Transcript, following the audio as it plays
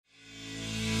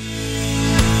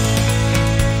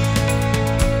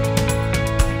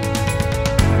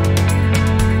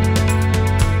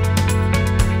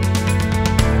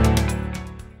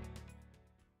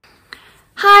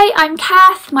I'm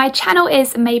Cath. My channel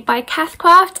is Made by Cath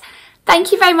Craft.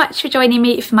 Thank you very much for joining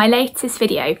me for my latest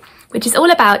video, which is all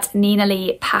about Nina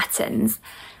Lee patterns.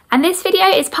 And this video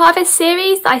is part of a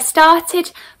series that I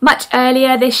started much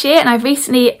earlier this year, and I've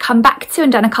recently come back to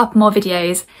and done a couple more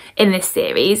videos in this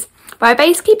series, where I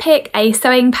basically pick a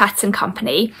sewing pattern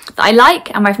company that I like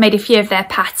and where I've made a few of their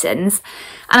patterns.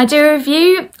 And I do a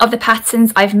review of the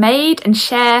patterns I've made and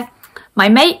share my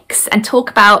makes and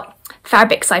talk about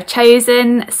fabrics I've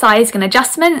chosen, sizing and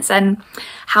adjustments, and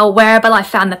how wearable I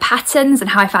found the patterns and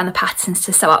how I found the patterns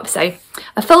to sew up. So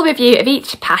a full review of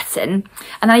each pattern,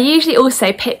 and I usually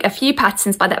also pick a few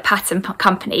patterns by that pattern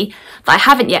company that I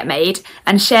haven't yet made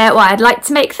and share why I'd like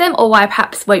to make them or why I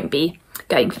perhaps won't be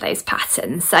going for those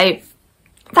patterns. So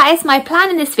that is my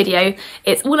plan in this video.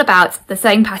 It's all about the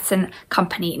sewing pattern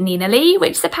company Nina Lee,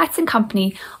 which is a pattern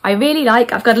company I really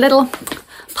like. I've got a little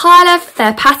pile of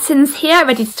their patterns here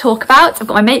ready to talk about. I've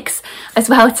got my makes as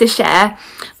well to share,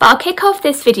 but I'll kick off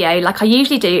this video like I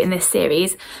usually do in this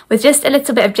series with just a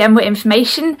little bit of general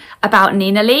information about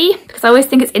Nina Lee, because I always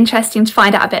think it's interesting to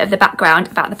find out a bit of the background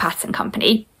about the pattern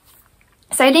company.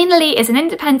 So Nina Lee is an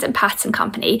independent pattern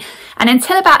company, and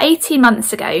until about 18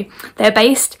 months ago they were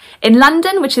based in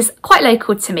London, which is quite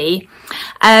local to me,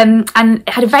 and it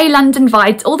had a very London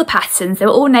vibe to all the patterns. They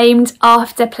were all named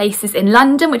after places in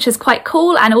London, which was quite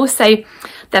cool, and also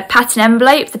the pattern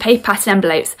envelopes, the paper pattern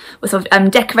envelopes, were sort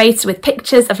of decorated with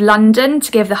pictures of London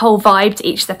to give the whole vibe to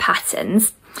each of the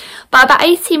patterns. But about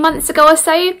 18 months ago or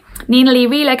so, Nina Lee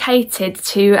relocated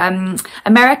to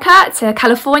America, to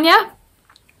California.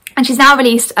 And she's now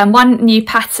released one new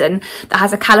pattern that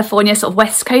has a California sort of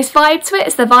West Coast vibe to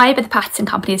it. So the vibe of the pattern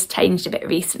company has changed a bit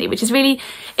recently, which is really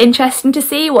interesting to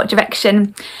see what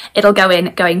direction it'll go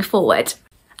in going forward.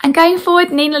 And going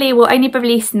forward, Nina Lee will only be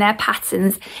releasing their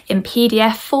patterns in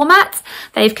PDF format.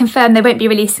 They've confirmed they won't be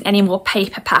releasing any more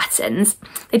paper patterns.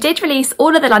 They did release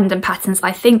all of the London patterns,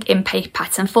 I think, in paper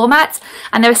pattern format,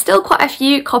 and there are still quite a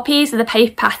few copies of the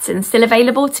paper patterns still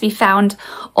available to be found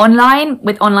online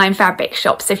with online fabric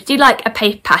shops. So if you do like a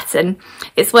paper pattern,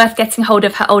 it's worth getting hold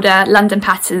of her older London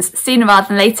patterns sooner rather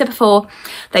than later before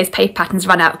those paper patterns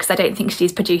run out, because I don't think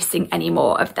she's producing any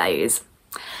more of those.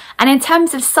 And in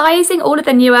terms of sizing, all of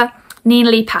the newer Nina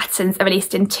Lee patterns are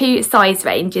released in two size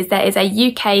ranges. There is a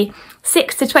UK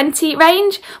 6 to 20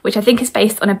 range, which I think is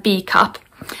based on a B cup,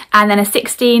 and then a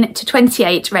 16 to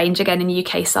 28 range, again in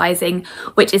UK sizing,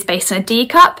 which is based on a D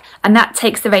cup, and that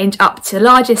takes the range up to the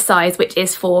largest size, which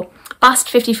is for bust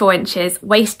 54 inches,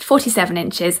 waist 47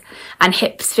 inches, and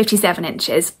hips 57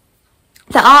 inches.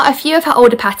 There are a few of her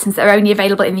older patterns that are only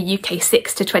available in the UK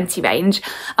 6 to 20 range,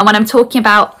 and when I'm talking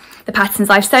about the patterns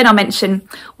I've sewn, I'll mention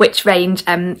which range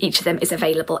each of them is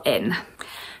available in.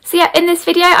 So yeah, in this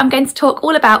video I'm going to talk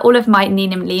all about all of my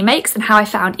Nina Lee makes and how I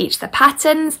found each of the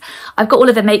patterns. I've got all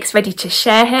of the makes ready to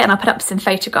share here, and I'll put up some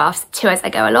photographs too as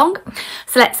I go along.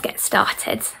 So let's get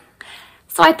started.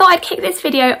 So I thought I'd kick this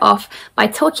video off by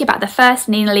talking about the first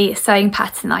Nina Lee sewing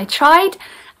pattern I tried,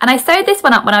 and I sewed this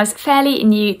one up when I was fairly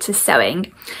new to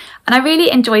sewing, and I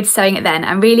really enjoyed sewing it then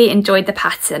and really enjoyed the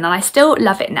pattern, and I still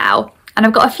love it now. And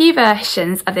I've got a few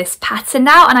versions of this pattern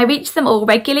now, and I reach them all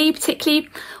regularly, particularly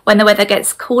when the weather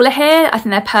gets cooler here. I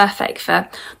think they're perfect for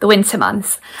the winter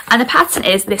months. And the pattern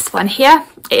is this one here.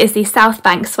 It is the South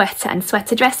Bank sweater and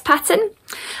sweater dress pattern.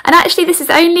 And actually this is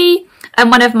only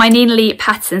one of my Nina Lee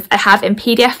patterns I have in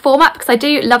PDF format, because I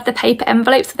do love the paper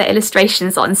envelopes with their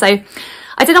illustrations on. So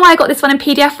I don't know why I got this one in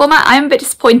PDF format. I'm a bit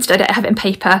disappointed I don't have it in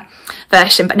paper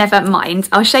version, but never mind.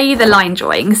 I'll show you the line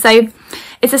drawing. So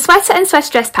it's a sweater and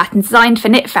sweater dress pattern designed for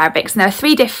knit fabrics, and there are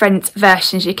three different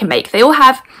versions you can make. They all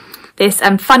have this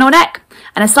funnel neck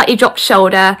and a slightly dropped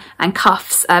shoulder and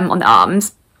cuffs on the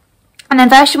arms. And then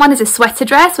version 1 is a sweater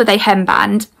dress with a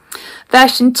hemband.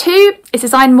 Version 2 is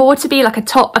designed more to be like a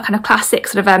top, a kind of classic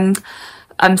sort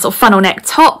of funnel neck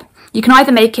top. You can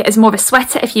either make it as more of a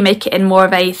sweater if you make it in more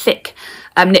of a thick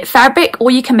knit fabric, or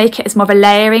you can make it as more of a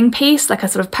layering piece, like a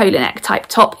sort of polo neck type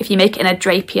top, if you make it in a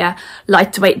drapier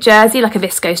lighter weight jersey, like a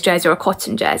viscose jersey or a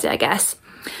cotton jersey, I guess.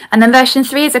 And then version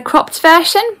 3 is a cropped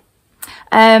version.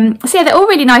 So yeah, they're all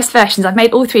really nice versions. I've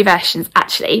made all three versions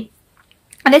actually.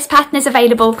 And this pattern is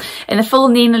available in the full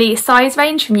Nina Lee size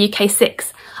range from UK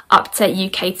 6 up to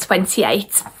UK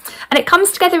 28. And it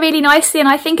comes together really nicely, and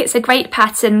I think it's a great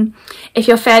pattern if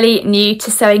you're fairly new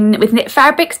to sewing with knit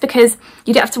fabrics, because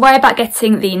you don't have to worry about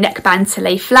getting the neckband to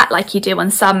lay flat like you do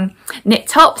on some knit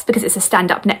tops, because it's a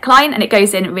stand-up neckline and it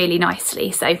goes in really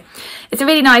nicely. So it's a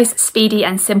really nice, speedy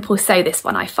and simple sew, this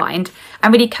one, I find,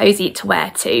 and really cosy to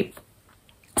wear too.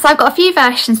 So I've got a few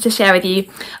versions to share with you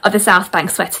of the South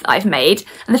Bank sweater that I've made.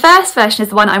 And the first version is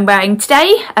the one I'm wearing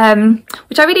today,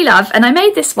 which I really love. And I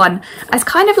made this one as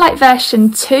kind of like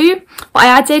version 2, but I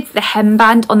added the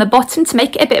hemband on the bottom to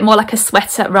make it a bit more like a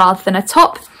sweater rather than a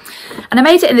top. And I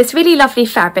made it in this really lovely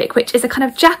fabric, which is a kind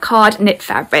of jacquard knit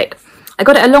fabric. I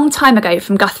got it a long time ago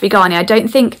from Cath. I don't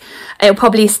think it'll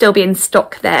probably still be in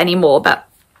stock there anymore, but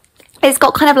it's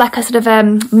got kind of like a sort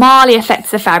of marley effect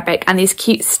to the fabric and these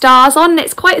cute stars on.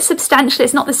 It's quite substantial.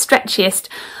 It's not the stretchiest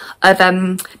of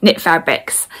knit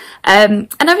fabrics. And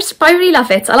I really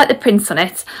love it. I like the prints on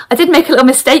it. I did make a little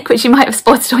mistake, which you might have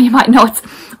spotted or you might not.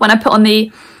 When I put on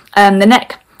the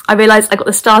neck, I realised I got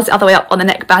the stars the other way up on the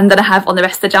neckband than I have on the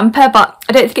rest of the jumper, but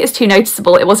I don't think it's too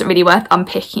noticeable. It wasn't really worth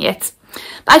unpicking it.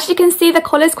 But as you can see, the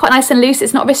collar is quite nice and loose.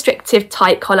 It's not a restrictive,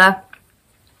 tight collar.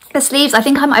 The sleeves, I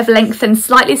think I might have lengthened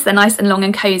slightly so they're nice and long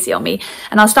and cosy on me.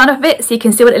 And I'll stand up a bit so you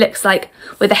can see what it looks like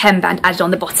with the hemband added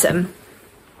on the bottom.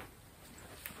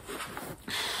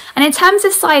 And in terms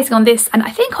of sizing on this, and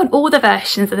I think on all the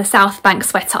versions of the South Bank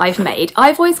sweater I've made,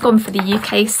 I've always gone for the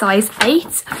UK size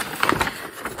 8.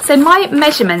 So my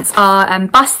measurements are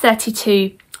bust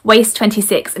 32, waist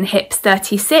 26 and hips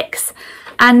 36.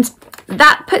 And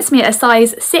that puts me at a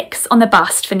size 6 on the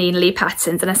bust for Nina Lee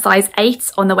patterns and a size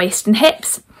 8 on the waist and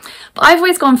hips. But I've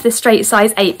always gone for the straight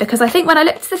size 8 because I think when I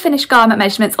looked at the finished garment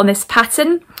measurements on this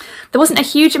pattern, there wasn't a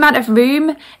huge amount of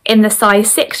room in the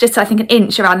size 6, just I think an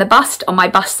inch around the bust on my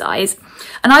bust size.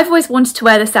 And I've always wanted to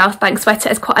wear the South Bank sweater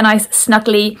as quite a nice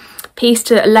snuggly piece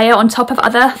to layer on top of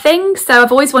other things. So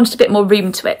I've always wanted a bit more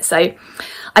room to it. So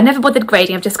I've never bothered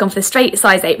grading, I've just gone for the straight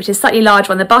size 8, which is slightly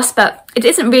larger on the bust, but it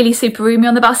isn't really super roomy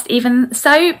on the bust even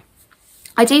so.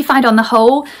 I do find on the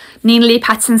whole, Nina Lee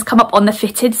patterns come up on the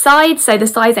fitted side, so the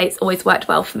size 8's always worked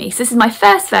well for me. So this is my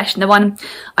first version, the one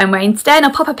I'm wearing today, and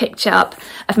I'll pop a picture up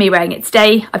of me wearing it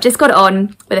today. I've just got it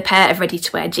on with a pair of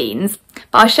ready-to-wear jeans.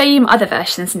 But I'll show you my other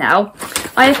versions now.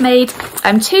 I've made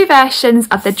 2 versions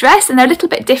of the dress, and they're a little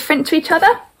bit different to each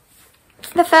other.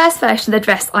 The first version of the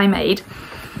dress I made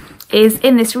is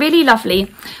in this really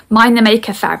lovely Mind the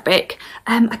Maker fabric.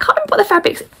 I can't remember what the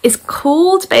fabric is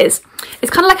called, but it's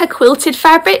kind of like a quilted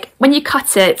fabric. When you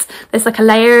cut it, there's like a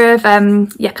layer of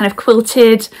kind of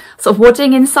quilted sort of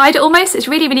wadding inside it almost. It's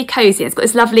really, really cozy. It's got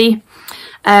this lovely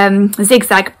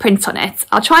zigzag print on it.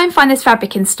 I'll try and find this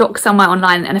fabric in stock somewhere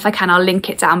online, and if I can, I'll link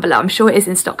it down below. I'm sure it is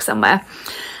in stock somewhere.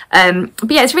 But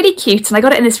yeah, it's really cute, and I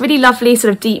got it in this really lovely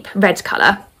sort of deep red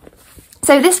colour.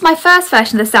 So this is my first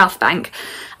version of the South Bank.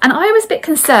 And I was a bit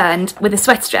concerned with the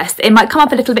sweater dress that it might come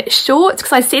up a little bit short,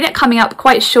 because I've seen it coming up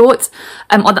quite short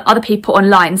on the other people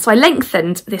online. So I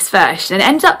lengthened this version and it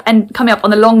ended up coming up on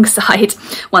the long side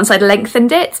once I'd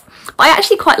lengthened it. But I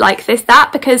actually quite like that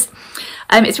because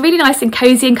it's really nice and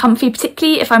cosy and comfy,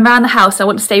 particularly if I'm around the house, I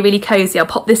want to stay really cosy. I'll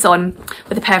pop this on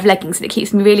with a pair of leggings and it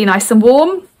keeps me really nice and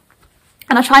warm.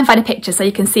 And I'll try and find a picture so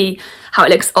you can see how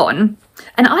it looks on.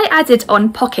 And I added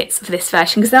on pockets for this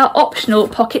version because there are optional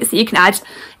pockets that you can add,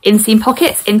 inseam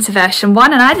pockets into version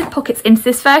 1, and I added pockets into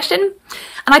this version.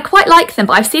 And I quite like them,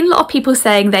 but I've seen a lot of people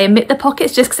saying they omit the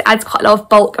pockets just because it adds quite a lot of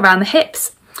bulk around the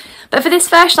hips. But for this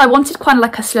version, I wanted quite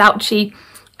like a slouchy,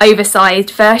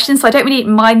 oversized version, so I don't really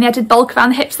mind the added bulk around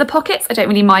the hips of the pockets. I don't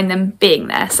really mind them being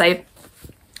there. So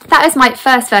that is my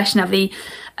first version of the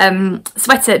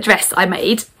sweater dress I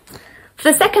made.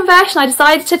 For the second version, I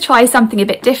decided to try something a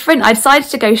bit different. I decided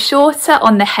to go shorter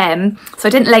on the hem, so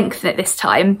I didn't lengthen it this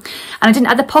time. And I didn't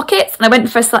add the pockets, and I went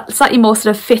for a slightly more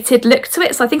sort of fitted look to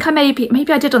it. So I think maybe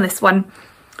I did on this one.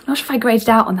 I'm not sure if I graded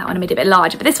out on that one, I made it a bit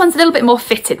larger, but this one's a little bit more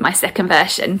fitted, my second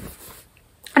version.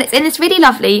 And it's in this really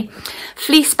lovely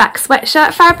fleece back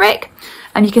sweatshirt fabric.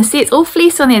 And you can see it's all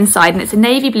fleece on the inside, and it's a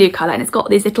navy blue colour, and it's got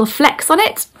these little flecks on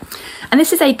it. And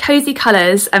this is a Cozy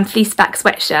Colours fleece back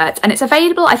sweatshirt, and it's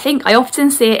available, I think, I often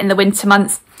see it in the winter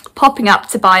months popping up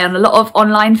to buy on a lot of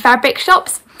online fabric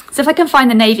shops. So if I can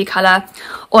find the navy colour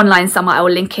online somewhere, I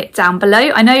will link it down below.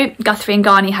 I know Guthrie &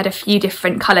 Garney had a few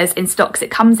different colours in stock, so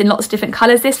it comes in lots of different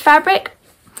colours, this fabric.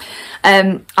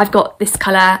 I've got this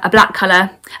colour, a black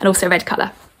colour, and also a red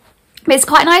colour. But it's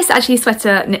quite nice actually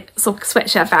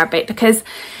sweatshirt fabric because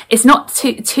it's not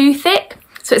too thick,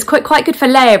 so it's quite good for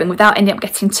layering without ending up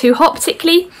getting too hot,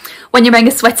 particularly when you're wearing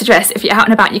a sweater dress. If you're out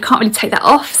and about, you can't really take that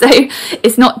off, so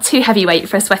it's not too heavyweight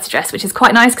for a sweater dress, which is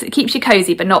quite nice because it keeps you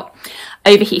cosy but not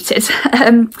overheated. So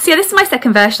yeah, this is my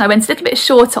second version. I went a little bit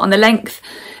shorter on the length.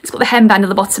 It's got the hemband at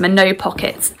the bottom and no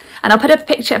pockets. And I'll put up a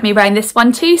picture of me wearing this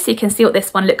one too, so you can see what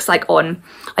this one looks like on.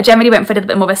 I generally went for a little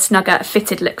bit more of a snugger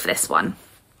fitted look for this one.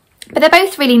 But they're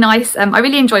both really nice. I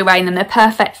really enjoy wearing them. They're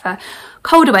perfect for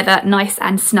colder weather, nice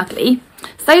and snuggly.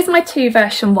 So those are my two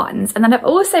version 1s. And then I've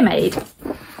also made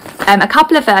a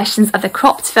couple of versions of the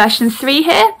cropped version 3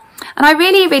 here. And I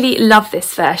really love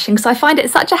this version because I find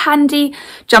it such a handy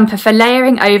jumper for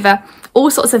layering over all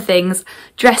sorts of things,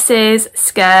 dresses,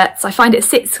 skirts. I find it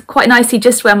sits quite nicely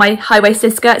just where my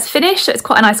high-waisted skirts finish, so it's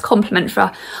quite a nice complement for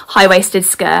a high-waisted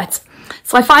skirt.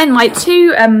 So I find my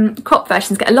two crop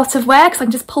versions get a lot of wear because I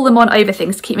can just pull them on over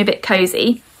things to keep me a bit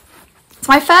cosy.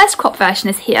 So my first crop version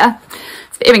is here.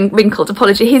 It's a bit wrinkled,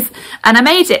 apologies. And I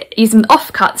made it using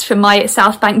offcuts from my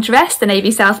South Bank dress, the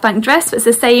navy South Bank dress. So it's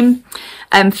the same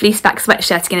fleece back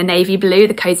sweatshirting in a navy blue,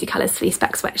 the Cozy Colours fleece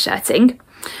back sweatshirting.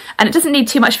 And it doesn't need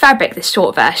too much fabric, this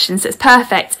short version, so it's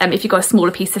perfect if you've got a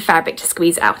smaller piece of fabric to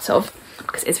squeeze out of,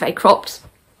 because it's very cropped.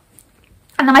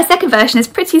 And then my second version is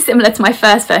pretty similar to my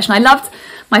first version. I loved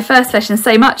my first version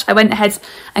so much, I went ahead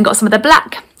and got some of the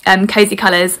black Cozy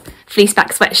Colours fleece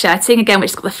back sweatshirting, again,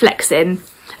 which has got the flex in.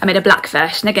 I made a black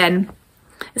version, again,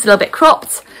 it's a little bit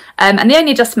cropped. And the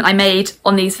only adjustment I made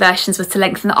on these versions was to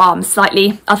lengthen the arms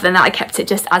slightly. Other than that, I kept it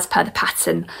just as per the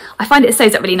pattern. I find it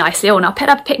sews up really nicely. Oh, and I'll put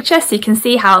up a picture so you can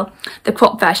see how the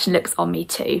crop version looks on me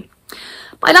too.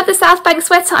 But I love the South Bank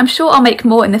sweater. I'm sure I'll make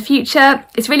more in the future.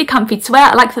 It's really comfy to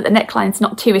wear. I like that the neckline's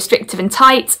not too restrictive and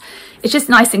tight. It's just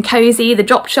nice and cozy. The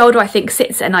drop shoulder, I think,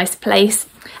 sits at a nice place.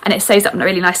 And it sews up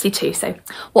really nicely too. So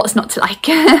what's not to like?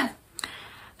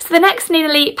 So the next Nina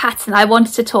Lee pattern I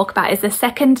wanted to talk about is the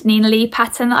second Nina Lee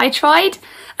pattern that I tried.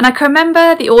 And I can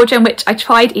remember the order in which I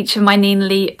tried each of my Nina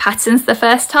Lee patterns the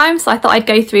first time, so I thought I'd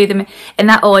go through them in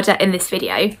that order in this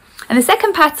video. And the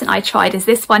second pattern I tried is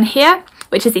this one here,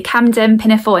 which is the Camden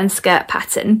pinafore and skirt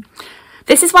pattern.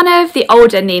 This is one of the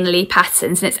older Nina Lee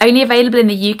patterns, and it's only available in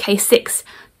the UK 6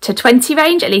 to 20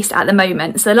 range, at least at the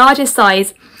moment. So the largest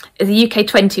size is the UK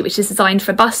 20, which is designed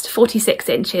for a bust 46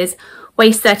 inches,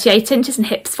 waist 38 inches and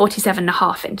hips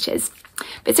 47.5 inches.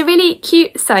 But it's a really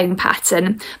cute sewing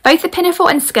pattern. Both the pinafore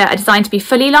and skirt are designed to be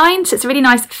fully lined, so it's a really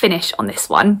nice finish on this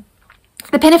one.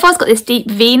 The pinafore's got this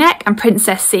deep V-neck and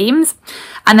princess seams,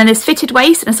 and then this fitted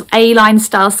waist and a sort of A-line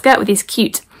style skirt with these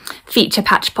cute feature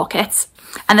patch pockets.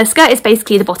 And the skirt is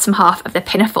basically the bottom half of the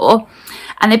pinafore.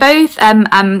 And they both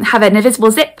have an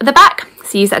invisible zip at the back,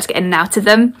 so use that to get in and out of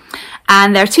them.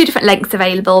 And there are two different lengths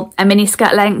available, a mini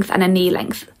skirt length and a knee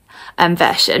length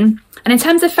version. And in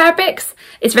terms of fabrics,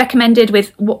 it's recommended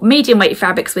with medium weight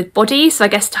fabrics with body, so I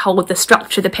guess to hold the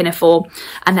structure of the pinafore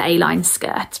and the A-line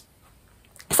skirt.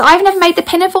 So I've never made the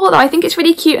pinafore, though I think it's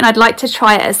really cute and I'd like to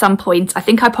try it at some point. I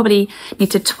think I probably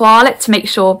need to toile it to make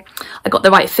sure I got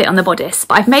the right fit on the bodice.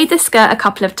 But I've made the skirt a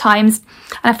couple of times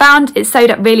and I found it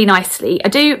sewed up really nicely. I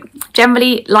do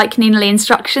generally like Nina Lee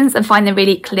instructions and find them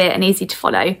really clear and easy to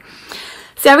follow.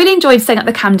 So I really enjoyed sewing up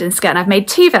the Camden skirt, and I've made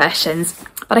two versions,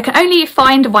 but I can only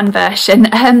find one version.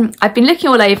 I've been looking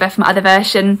all over for my other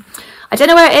version. I don't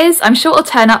know where it is. I'm sure it'll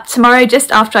turn up tomorrow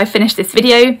just after I finish this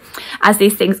video, as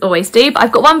these things always do, but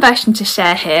I've got one version to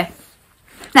share here.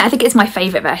 Now, I think it's my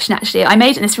favourite version actually. I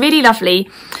made it in this really lovely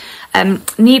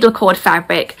needle cord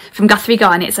fabric from Guthrie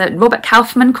Garni. It's a Robert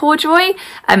Kaufman corduroy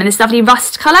in this lovely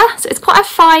rust colour, so it's quite a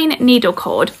fine needle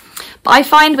cord. But I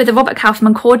find with the Robert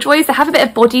Kaufman corduroys, they have a bit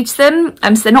of body to them,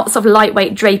 so they're not sort of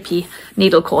lightweight drapey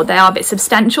needle cord. They are a bit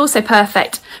substantial, so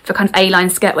perfect for kind of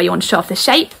A-line skirt where you want to show off the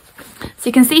shape. So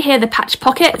you can see here the patch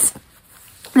pockets.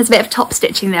 There's a bit of top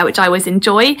stitching there, which I always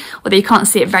enjoy, although you can't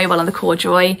see it very well on the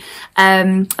corduroy.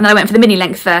 And then I went for the mini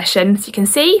length version, so you can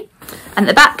see. And at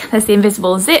the back, there's the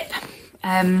invisible zip.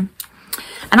 And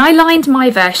I lined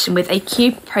my version with a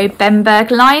Cube Pro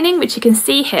Bemberg lining, which you can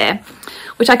see here,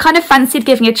 which I kind of fancied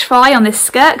giving a try on this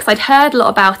skirt because I'd heard a lot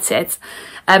about it.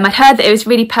 I'd heard that it was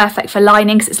really perfect for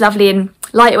lining because it's lovely and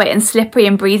lightweight and slippery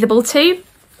and breathable too.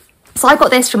 So I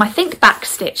got this from, I think,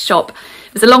 Backstitch shop.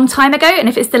 It was a long time ago, and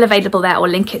if it's still available there, I'll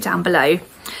link it down below.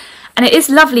 And it is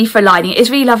lovely for lining. It is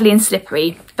really lovely and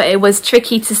slippery, but it was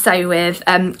tricky to sew with.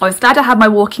 I was glad I had my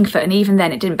walking foot, and even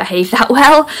then it didn't behave that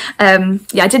well.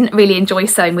 Yeah, I didn't really enjoy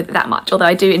sewing with it that much, although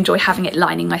I do enjoy having it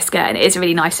lining my skirt, and it is a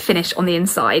really nice finish on the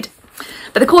inside.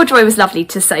 But the corduroy was lovely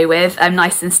to sew with,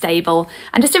 nice and stable,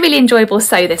 and just a really enjoyable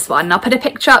sew, this one. And I'll put a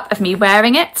picture up of me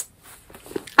wearing it.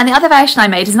 And the other version I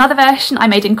made is another version I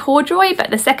made in corduroy,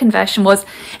 but the second version was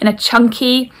in a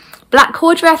chunky black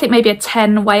corduroy, I think maybe a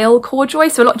 10 whale corduroy,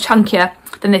 so a lot chunkier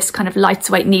than this kind of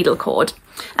lighter weight needle cord.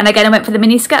 And again, I went for the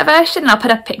mini skirt version, and I'll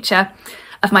put a picture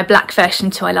of my black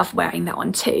version too. I love wearing that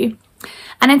one too.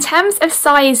 And in terms of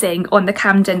sizing on the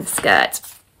Camden skirt,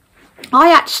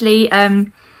 I actually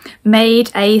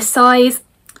made a size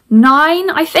 9,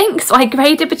 I think. So I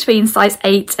graded between size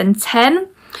 8 and 10,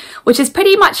 which is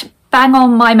pretty much bang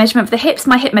on my measurement for the hips.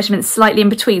 My hip measurement's slightly in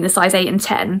between the size 8 and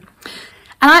 10.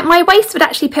 And my waist would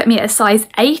actually put me at a size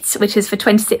 8, which is for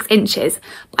 26 inches.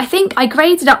 I think I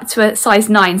graded up to a size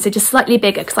 9, so just slightly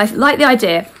bigger, because I like the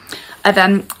idea of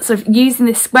sort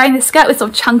of wearing this skirt with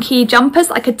sort of chunky jumpers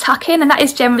that I could tuck in, and that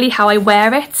is generally how I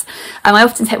wear it. I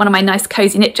often take one of my nice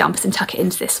cozy knit jumpers and tuck it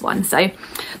into this one, so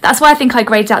that's why I think I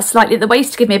graded out slightly at the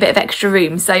waist to give me a bit of extra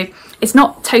room. So it's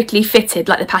not totally fitted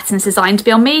like the pattern's designed to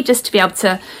be on me, just to be able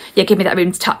to give me that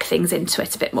room to tuck things into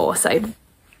it a bit more. So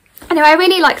anyway, I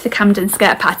really like the Camden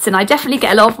skirt pattern. I definitely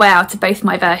get a lot of wear out of both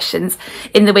my versions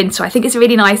in the winter. I think it's a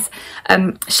really nice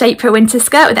shape for a winter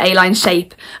skirt with A-line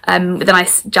shape with a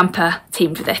nice jumper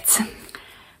teamed with it. So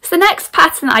the next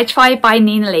pattern I tried by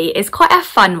Nina Lee is quite a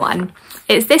fun one.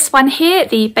 It's this one here,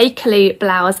 the Bakerloo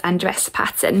blouse and dress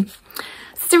pattern.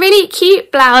 It's a really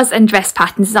cute blouse and dress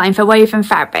pattern designed for woven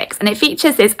fabrics, and it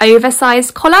features this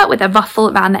oversized collar with a ruffle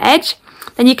around the edge.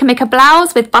 Then you can make a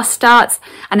blouse with bust darts,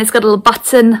 and it's got a little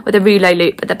button with a rouleau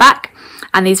loop at the back,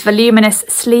 and these voluminous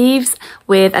sleeves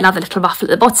with another little ruffle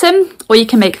at the bottom. Or you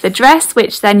can make the dress,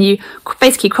 which then you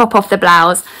basically crop off the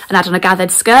blouse and add on a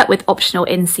gathered skirt with optional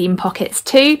inseam pockets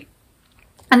too.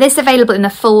 And this is available in the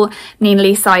full Nina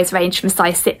Lee size range from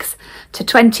size 6 to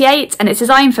 28, and it's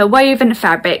designed for woven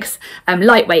fabrics,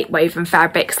 lightweight woven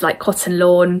fabrics like cotton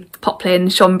lawn, poplin,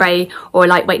 chambray, or a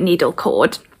lightweight needle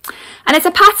cord. And it's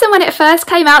a pattern when it first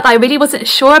came out that I really wasn't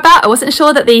sure about. I wasn't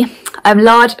sure that the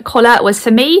large collar was for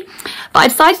me, but I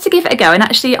decided to give it a go, and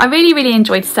actually I really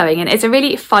enjoyed sewing it. It's a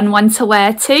really fun one to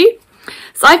wear too.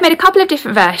 So I've made a couple of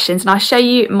different versions, and I'll show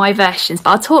you my versions, but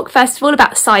I'll talk first of all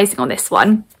about sizing on this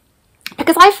one,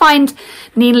 because I find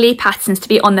Nina Lee patterns to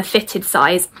be on the fitted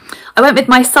size. I went with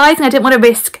my sizing. I didn't want to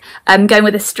risk going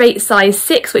with a straight size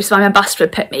 6, which is why my bust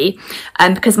would put me,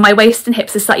 because my waist and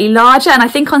hips are slightly larger, and I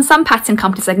think on some pattern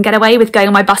companies I can get away with going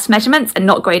on my bust measurements and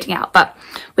not grading out, but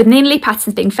with Nina Lee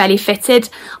patterns being fairly fitted,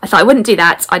 I thought I wouldn't do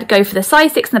that. I'd go for the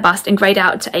size 6 in the bust and grade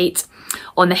out to 8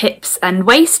 on the hips and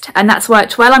waist, and that's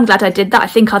worked well. I'm glad I did that. I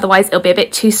think otherwise it'll be a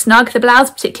bit too snug, the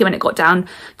blouse, particularly when it got down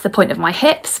to the point of my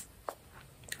hips.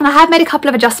 And I have made a couple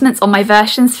of adjustments on my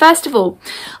versions. First of all,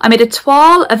 I made a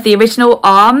toile of the original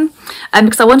arm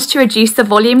because I wanted to reduce the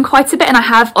volume quite a bit, and I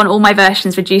have on all my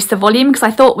versions reduced the volume because I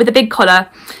thought with a big collar,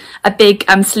 a big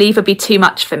sleeve would be too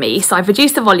much for me. So I've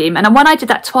reduced the volume, and when I did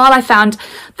that toile, I found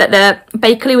that the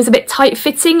Bakerloo was a bit tight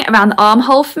fitting around the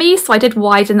armhole for me, so I did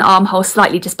widen the armhole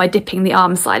slightly just by dipping the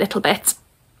arm side a little bit.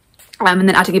 And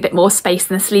then adding a bit more space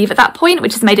in the sleeve at that point,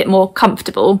 which has made it more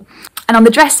comfortable. And on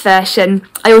the dress version,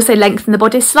 I also lengthened the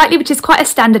bodice slightly, which is quite a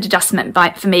standard adjustment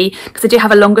for me because I do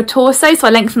have a longer torso, so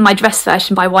I lengthened my dress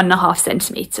version by 1.5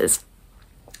 centimetres.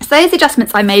 So those are the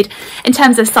adjustments I made in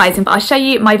terms of sizing, but I'll show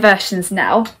you my versions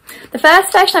now. The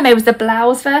first version I made was the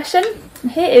blouse version.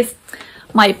 And here is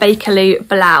my Bakerloo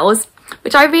blouse,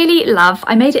 which I really love.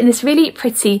 I made it in this really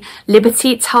pretty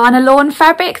Liberty Tana lawn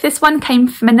fabric. This one came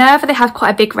from Minerva. They have quite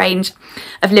a big range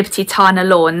of Liberty Tana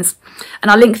lawns.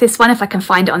 And I'll link this one if I can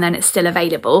find it on there and it's still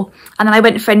available. And then I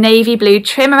went for a navy blue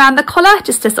trim around the collar,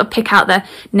 just to sort of pick out the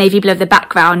navy blue of the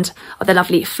background of the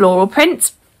lovely floral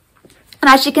print. And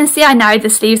as you can see, I narrowed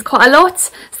the sleeves quite a lot,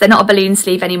 so they're not a balloon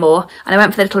sleeve anymore. And I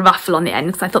went for the little ruffle on the end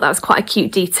because I thought that was quite a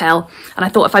cute detail. And I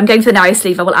thought if I'm going for the narrow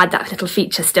sleeve, I will add that little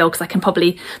feature still because that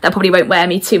probably won't wear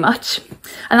me too much.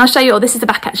 And I'll show you, this is the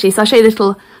back actually, so I'll show you the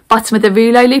little button with the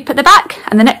rouleau loop at the back,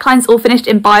 and the neckline's all finished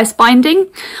in bias binding,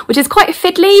 which is quite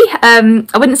fiddly.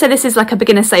 I wouldn't say this is like a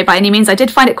beginner sew by any means. I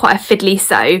did find it quite a fiddly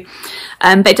sew,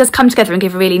 but it does come together and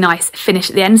give a really nice finish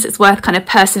at the end, so it's worth kind of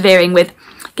persevering with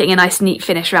getting a nice neat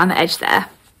finish around the edge there.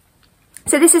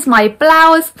 So this is my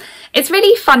blouse. It's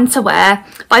really fun to wear,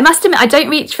 but I must admit I don't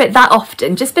reach for it that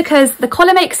often just because the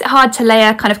collar makes it hard to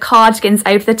layer kind of cardigans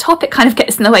over the top. It kind of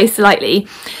gets in the way slightly,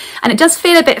 and it does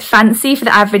feel a bit fancy for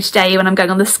the average day when I'm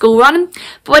going on the school run.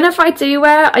 But whenever I do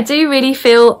wear it, I do really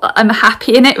feel I'm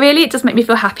happy in it, really. It does make me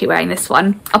feel happy wearing this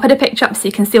one. I'll put a picture up so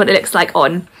you can see what it looks like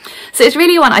on. So it's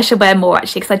really one I should wear more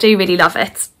actually because I do really love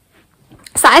it.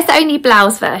 So that is the only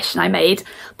blouse version I made,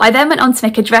 but I then went on to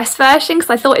make a dress version because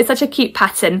I thought it's such a cute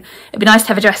pattern. It'd be nice to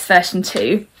have a dress version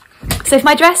too. So for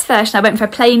my dress version, I went for a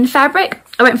plain fabric.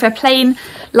 I went for a plain,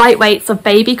 lightweight sort of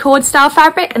baby cord style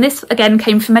fabric, and this again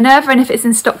came from Minerva, and if it's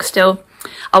in stock still,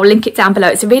 I'll link it down below.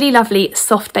 It's a really lovely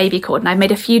soft baby cord, and I've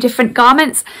made a few different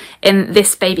garments in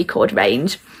this baby cord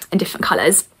range in different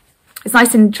colours. It's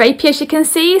nice and drapey as you can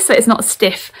see, so it's not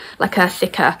stiff like a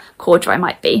thicker corduroy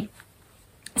might be.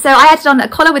 So I added on a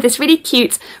collar with this really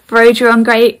cute broderie on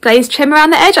glazed trim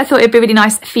around the edge. I thought it would be a really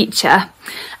nice feature.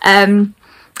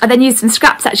 I then used some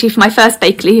scraps actually for my first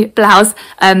Bakerloo blouse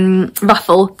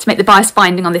ruffle to make the bias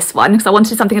binding on this one because I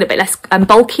wanted something a little bit less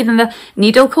bulky than the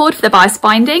needle cord for the bias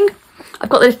binding. I've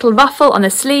got the little ruffle on the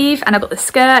sleeve and I've got the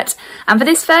skirt. And for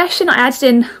this version, I added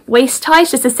in waist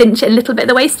ties just to cinch it a little bit at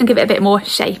the waist and give it a bit more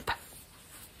shape.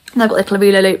 And I've got a little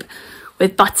ruler loop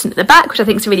with button at the back, which I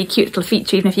think is a really cute little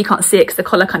feature, even if you can't see it because the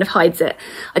collar kind of hides it.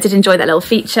 I did enjoy that little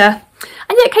feature.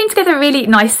 And yeah, it came together really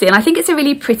nicely, and I think it's a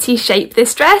really pretty shape,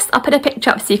 this dress. I'll put a picture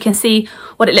up so you can see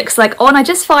what it looks like on. I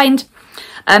just find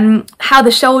how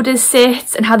the shoulders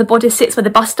sit and how the bodice sits where the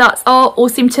bust darts are all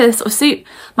seem to sort of suit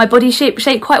my body shape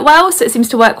quite well, so it seems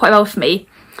to work quite well for me.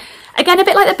 Again, a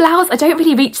bit like the blouse, I don't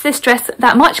really reach this dress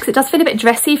that much because it does feel a bit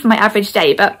dressy for my average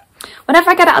day, but whenever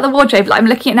I get it out of the wardrobe, like I'm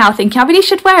looking at it now thinking I really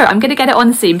should wear it, I'm going to get it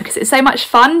on soon because it's so much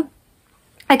fun.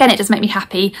 Again, it does make me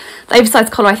happy. The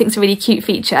oversized collar I think is a really cute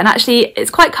feature, and actually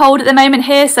it's quite cold at the moment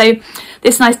here, so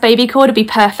this nice baby cord would be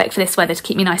perfect for this weather to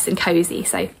keep me nice and cosy.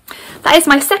 So that is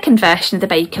my second version of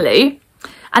the Bakerloo.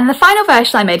 And the final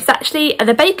version I made is actually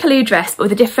the Bakerloo dress but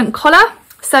with a different collar.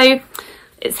 So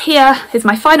here's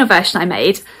my final version I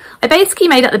made. I basically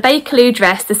made up the Bakerloo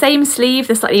dress, the same sleeve,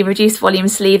 the slightly reduced volume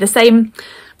sleeve, the same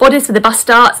bodice with the bust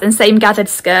darts and same gathered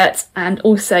skirt, and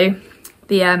also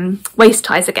the waist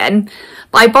ties again.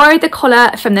 But I borrowed the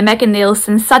collar from the Megan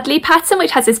Nielsen Sudley pattern,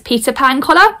 which has this Peter Pan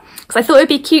collar, because I thought it would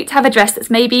be cute to have a dress that's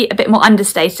maybe a bit more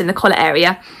understated in the collar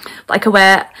area. But I could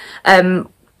wear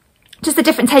just a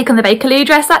different take on the Bakerloo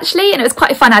dress actually, and it was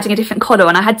quite fun adding a different collar,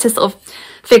 and I had to sort of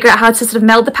figure out how to sort of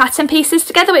meld the pattern pieces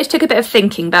together, which took a bit of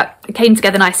thinking, but it came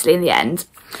together nicely in the end.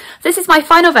 So this is my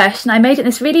final version. I made it in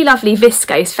this really lovely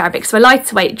viscose fabric, so a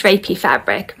lighter weight drapey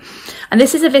fabric. And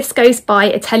this is a viscose by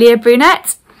Atelier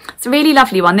Brunette. It's a really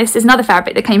lovely one. This is another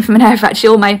fabric that came from Minerva. Actually,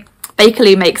 all my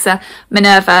Bakerloo makes are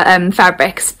Minerva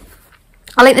fabrics.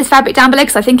 I'll link this fabric down below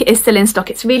because I think it is still in stock.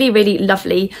 It's really, really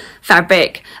lovely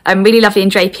fabric, really lovely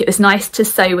and drapey. It was nice to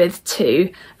sew with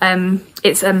too.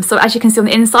 So as you can see on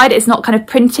the inside, it's not kind of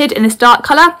printed in this dark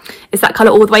colour. It's that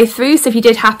colour all the way through. So if you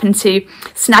did happen to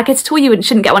snag it at all, you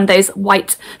shouldn't get one of those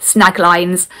white snag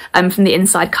lines from the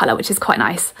inside colour, which is quite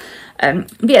nice.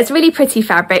 But yeah, it's a really pretty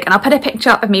fabric, and I'll put a picture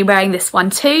up of me wearing this one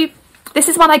too. This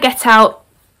is one I get out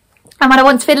and when I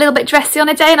want to feel a little bit dressy on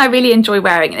a day, and I really enjoy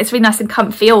wearing it. It's really nice and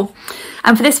comfy.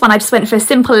 And for this one, I just went for a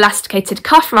simple elasticated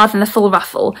cuff rather than the full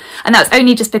ruffle. And that was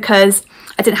only just because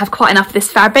I didn't have quite enough of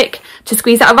this fabric to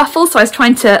squeeze out a ruffle. So I was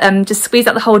trying to just squeeze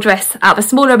out the whole dress out of a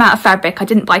smaller amount of fabric. I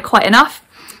didn't buy quite enough.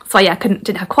 So yeah,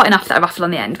 didn't have quite enough of that ruffle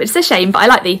on the end, which is a shame, but I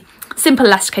like the simple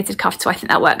elasticated cuff, so I think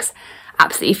that works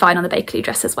absolutely fine on the Bakerloo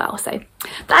dress as well. So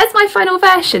that is my final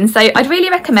version. So I'd really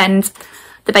recommend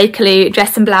the Bakerloo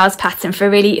dress and blouse pattern for a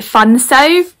really fun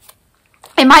sew.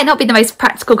 It might not be the most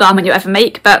practical garment you ever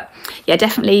make, but yeah,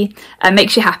 definitely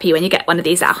makes you happy when you get one of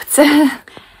these out. So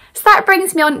that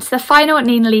brings me on to the final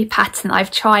Nina Lee pattern I've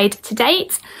tried to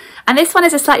date. And this one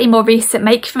is a slightly more recent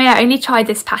make for me. I only tried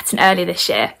this pattern earlier this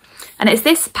year. And it's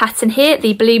this pattern here,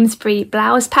 the Bloomsbury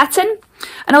blouse pattern.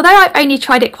 And although I've only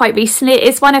tried it quite recently, it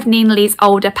is one of Nina Lee's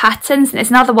older patterns. And it's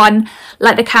another one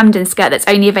like the Camden skirt that's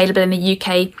only available in the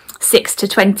UK 6 to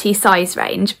 20 size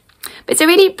range. But it's a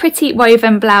really pretty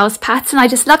woven blouse pattern. I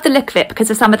just love the look of it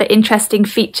because of some of the interesting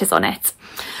features on it.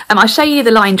 I'll show you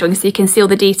the line drawing so you can see all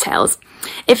the details.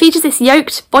 It features this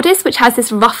yoked bodice which has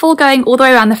this ruffle going all the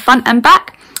way around the front and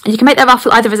back. And you can make that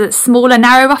ruffle either as a smaller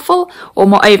narrow ruffle or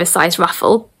more oversized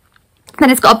ruffle. Then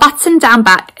it's got a button down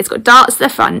back, it's got darts at the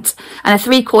front and a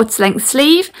 3/4 length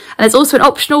sleeve. And there's also an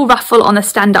optional ruffle on the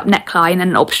stand-up neckline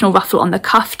and an optional ruffle on the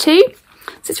cuff too.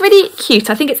 So it's really cute.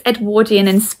 I think it's Edwardian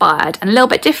inspired and a little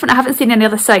bit different. I haven't seen any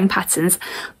other sewing patterns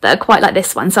that are quite like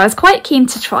this one, so I was quite keen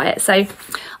to try it. So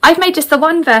I've made just the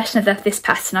one version of this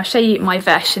pattern. I'll show you my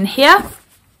version here.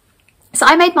 So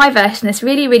I made my version this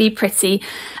really, really pretty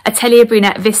Atelier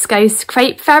Brunette viscose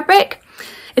crepe fabric.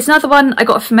 It's another one I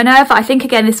got from Minerva. I think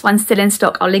again this one's still in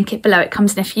stock. I'll link it below. It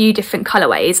comes in a few different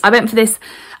colourways. I went for this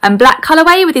black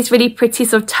colourway with this really pretty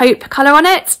sort of taupe colour on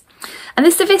it. And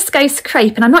this is a viscose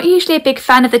crepe, and I'm not usually a big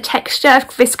fan of the texture of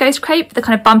viscose crepe, the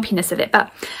kind of bumpiness of it,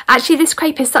 but actually this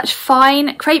crepe is such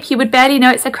fine crepe, you would barely know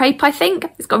it's a crepe, I think.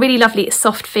 It's got a really lovely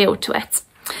soft feel to it.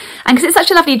 And because it's such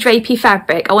a lovely drapey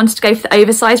fabric, I wanted to go for the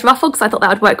oversized ruffle because I thought that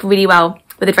would work really well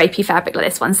with a drapey fabric like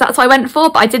this one. So that's what I went for,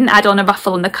 but I didn't add on a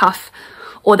ruffle on the cuff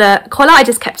or the collar. I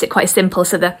just kept it quite simple,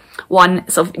 so the one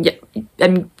sort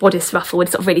of bodice ruffle would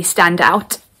sort of really stand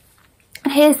out.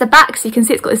 And here's the back, so you can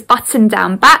see it's got this button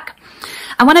down back.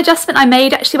 And one adjustment I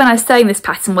made actually when I was sewing this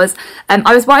pattern was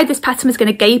I was worried this pattern was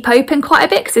going to gape open quite a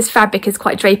bit because this fabric is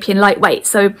quite drapey and lightweight.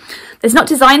 So there's not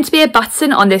designed to be a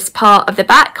button on this part of the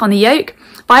back on the yoke,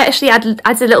 but I actually added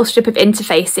a little strip of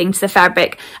interfacing to the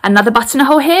fabric, another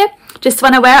buttonhole here, just so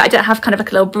when I wear it I don't have kind of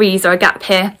like a little breeze or a gap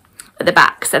here at the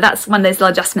back. So that's one of those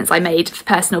little adjustments I made for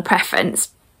personal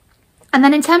preference. And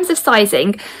then in terms of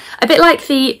sizing, a bit like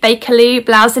the Bakerloo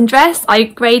blouse and dress, I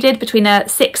graded between a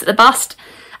 6 at the bust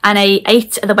and a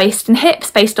 8 at the waist and hips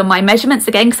based on my measurements,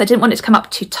 again because I didn't want it to come up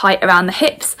too tight around the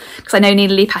hips, because I know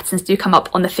Nina Lee patterns do come up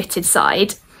on the fitted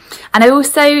side. And I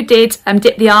also did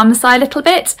dip the arm side a little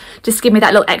bit, just to give me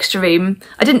that little extra room.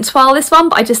 I didn't twirl this one,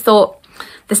 but I just thought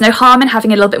there's no harm in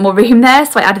having a little bit more room there,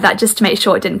 so I added that just to make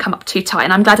sure it didn't come up too tight,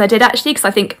 and I'm glad I did actually, because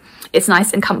I think it's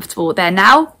nice and comfortable there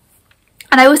now.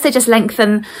 And I also just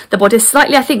lengthened the bodice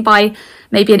slightly, I think by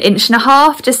maybe 1.5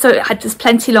 inches, just so it had just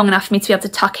plenty long enough for me to be able to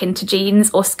tuck into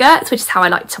jeans or skirts, which is how I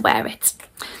like to wear it.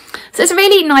 So it's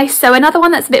really nice. So another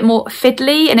one that's a bit more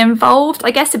fiddly and involved,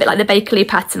 I guess a bit like the Bakerloo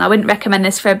pattern. I wouldn't recommend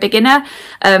this for a beginner.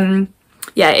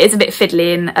 Yeah, it is a bit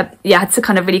fiddly, and yeah, I had to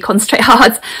kind of really concentrate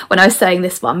hard when I was sewing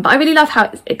this one, but I really love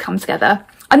how it comes together.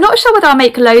 I'm not sure whether I'll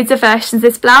make loads of versions of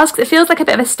this blouse because it feels like a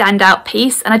bit of a standout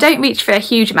piece, and I don't reach for a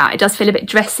huge amount. It does feel a bit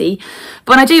dressy,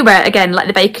 but when I do wear it, again, like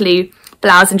the Bakerloo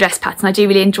blouse and dress pattern, I do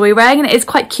really enjoy wearing, and it is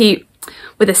quite cute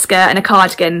with a skirt and a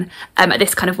cardigan at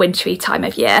this kind of wintry time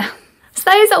of year. So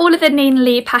those are all of the Nina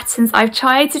Lee patterns I've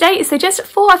tried today. So just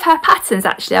 4 of her patterns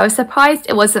actually. I was surprised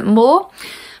it wasn't more.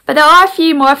 But there are a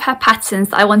few more of her patterns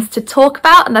that I wanted to talk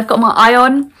about and I've got my eye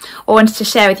on or wanted to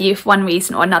share with you for one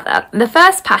reason or another. And the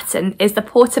first pattern is the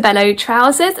Portobello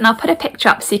trousers, and I'll put a picture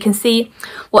up so you can see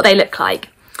what they look like.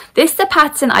 This is a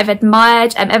pattern I've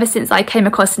admired ever since I came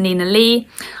across Nina Lee.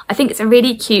 I think it's a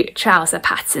really cute trouser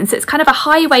pattern. So it's kind of a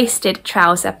high-waisted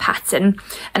trouser pattern,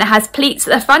 and it has pleats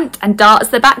at the front and darts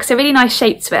at the back, so a really nice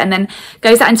shape to it, and then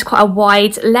goes out into quite a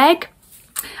wide leg.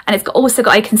 And it's also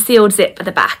got a concealed zip at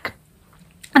the back.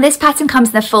 And this pattern comes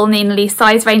in the full Nina Lee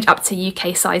size range up to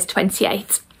UK size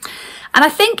 28. And I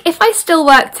think if I still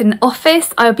worked in an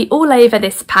office, I would be all over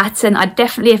this pattern. I'd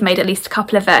definitely have made at least a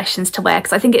couple of versions to wear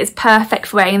because I think it is perfect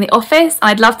for wearing in the office. And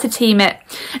I'd love to team it,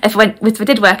 if we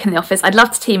did work in the office, I'd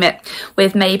love to team it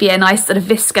with maybe a nice sort of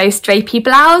viscose drapey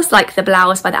blouse, like the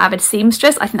blouse by the Avid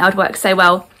Seamstress. I think that would work so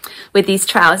well with these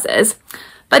trousers.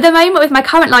 But at the moment, with my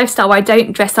current lifestyle where I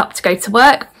don't dress up to go to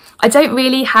work, I don't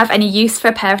really have any use for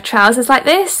a pair of trousers like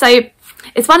this. So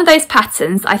it's one of those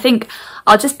patterns I think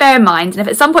I'll just bear in mind, and if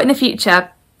at some point in the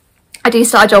future I do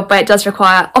start a job where it does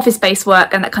require office-based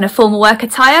work and that kind of formal work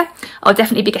attire, I'll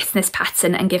definitely be getting this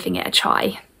pattern and giving it a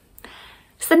try.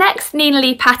 So the next Nina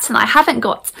Lee pattern I haven't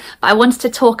got but I wanted to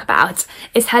talk about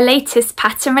is her latest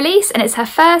pattern release, and it's her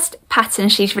first pattern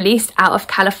she's released out of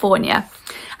California.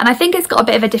 And I think it's got a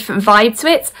bit of a different vibe to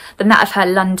it than that of her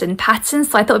London pattern,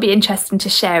 so I thought it'd be interesting to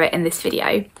share it in this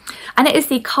video. And it is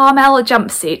the Caramel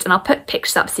jumpsuit, and I'll put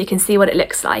pictures up so you can see what it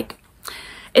looks like.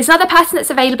 It's another pattern that's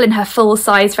available in her full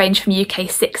size range from UK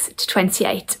 6 to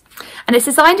 28. And it's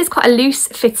designed as quite a loose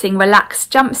fitting,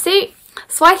 relaxed jumpsuit.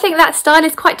 So I think that style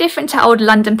is quite different to her old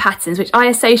London patterns, which I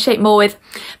associate more with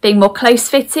being more close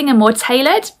fitting and more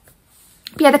tailored.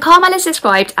 But yeah, the Caramel is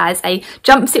described as a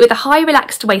jumpsuit with a high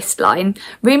relaxed waistline,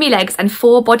 roomy legs and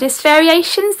 4 bodice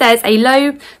variations. There's a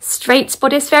low straight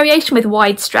bodice variation with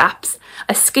wide straps,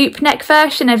 a scoop neck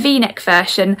version, a V-neck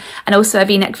version, and also a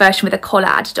V-neck version with a collar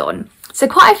added on. So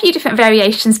quite a few different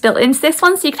variations built into this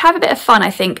one, so you could have a bit of fun,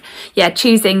 I think, yeah,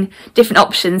 choosing different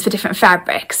options for different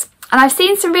fabrics. And I've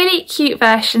seen some really cute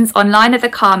versions online of the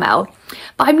Caramel,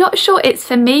 but I'm not sure it's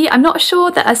for me. I'm not sure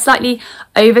that a slightly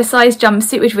oversized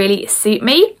jumpsuit would really suit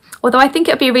me, although I think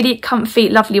it would be a really comfy,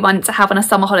 lovely one to have on a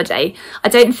summer holiday. I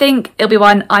don't think it'll be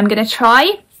one I'm going to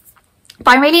try,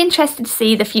 but I'm really interested to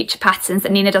see the future patterns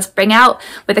that Nina does bring out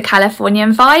with the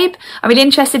Californian vibe. I'm really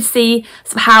interested to see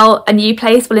how a new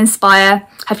place will inspire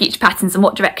her future patterns and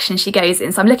what direction she goes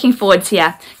in. So I'm looking forward to,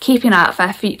 yeah, keeping an eye out for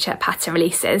her future pattern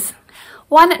releases.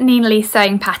 One Nina Lee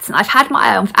sewing pattern I've had my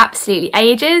eye on for absolutely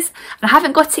ages, and I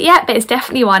haven't got it yet, but it's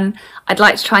definitely one I'd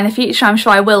like to try in the future. I'm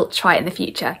sure I will try it in the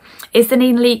future. Is the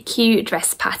Nina Lee Q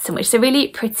dress pattern, which is a really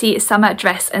pretty summer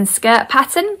dress and skirt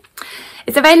pattern.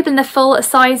 It's available in the full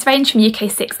size range from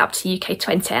UK 6 up to UK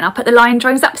 20, and I'll put the line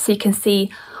drawings up so you can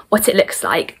see what it looks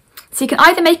like. So you can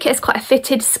either make it as quite a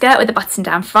fitted skirt with a button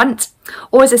down front,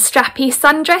 or as a strappy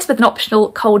sundress with an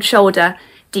optional cold shoulder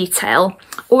detail,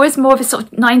 or as more of a sort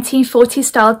of 1940s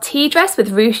style tea dress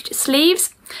with ruched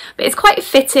sleeves. But it's quite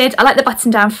fitted. I like the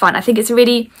button down front. I think it's a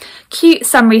really cute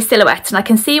summery silhouette, and I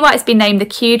can see why it's been named the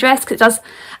Q dress, because it does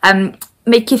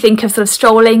make you think of sort of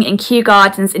strolling in Kew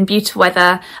Gardens in beautiful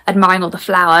weather, admiring all the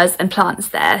flowers and plants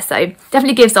there. So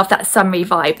definitely gives off that summery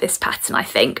vibe, this pattern, I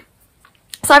think.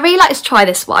 So I really like to try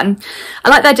this one. I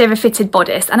like the idea of a fitted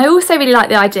bodice, and I also really like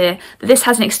the idea that this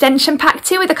has an extension pack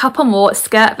too with a couple more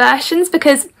skirt versions,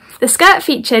 because the skirt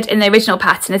featured in the original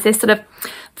pattern is this sort of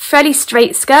fairly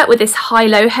straight skirt with this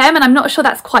high-low hem, and I'm not sure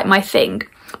that's quite my thing.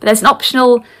 But there's an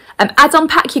optional add-on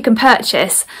pack you can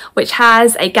purchase, which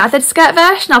has a gathered skirt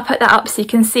version. I'll put that up so you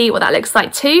can see what that looks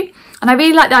like too. And I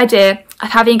really like the idea of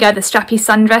having the strappy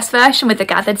sundress version with the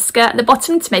gathered skirt at the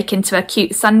bottom to make into a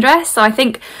cute sundress. So I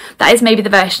think that is maybe the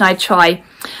version I'd try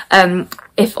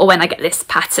if or when I get this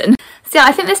pattern. So yeah,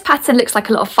 I think this pattern looks like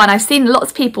a lot of fun. I've seen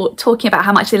lots of people talking about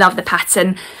how much they love the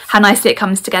pattern, how nicely it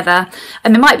comes together.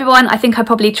 And it might be one I think I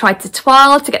probably tried to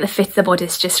twirl to get the fit of the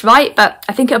bodice just right, but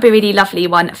I think it'll be a really lovely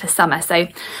one for summer. So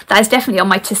that is definitely on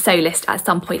my to-sew list at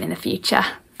some point in the future.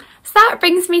 So that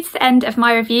brings me to the end of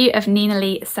my review of Nina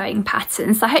Lee sewing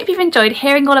patterns. So I hope you've enjoyed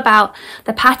hearing all about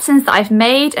the patterns that I've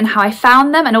made and how I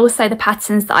found them, and also the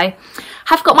patterns that I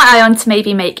have got my eye on to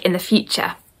maybe make in the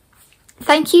future.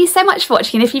 Thank you so much for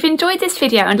watching, and if you've enjoyed this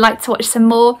video and would like to watch some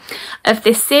more of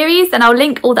this series, then I'll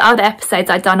link all the other episodes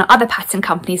I've done on other pattern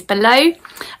companies below.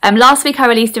 Last week I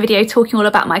released a video talking all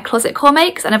about my closet core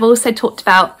makes, and I've also talked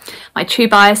about my True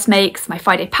Bias makes, my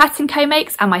Friday Pattern Co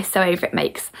makes, and my Sew Over It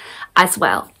makes as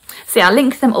well. So yeah, I'll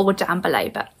link them all down below.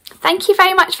 But thank you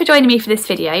very much for joining me for this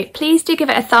video. Please do give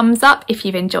it a thumbs up if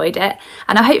you've enjoyed it,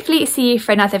 and I'll hopefully see you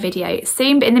for another video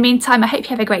soon. But in the meantime, I hope you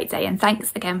have a great day, and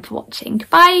thanks again for watching.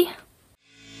 Bye!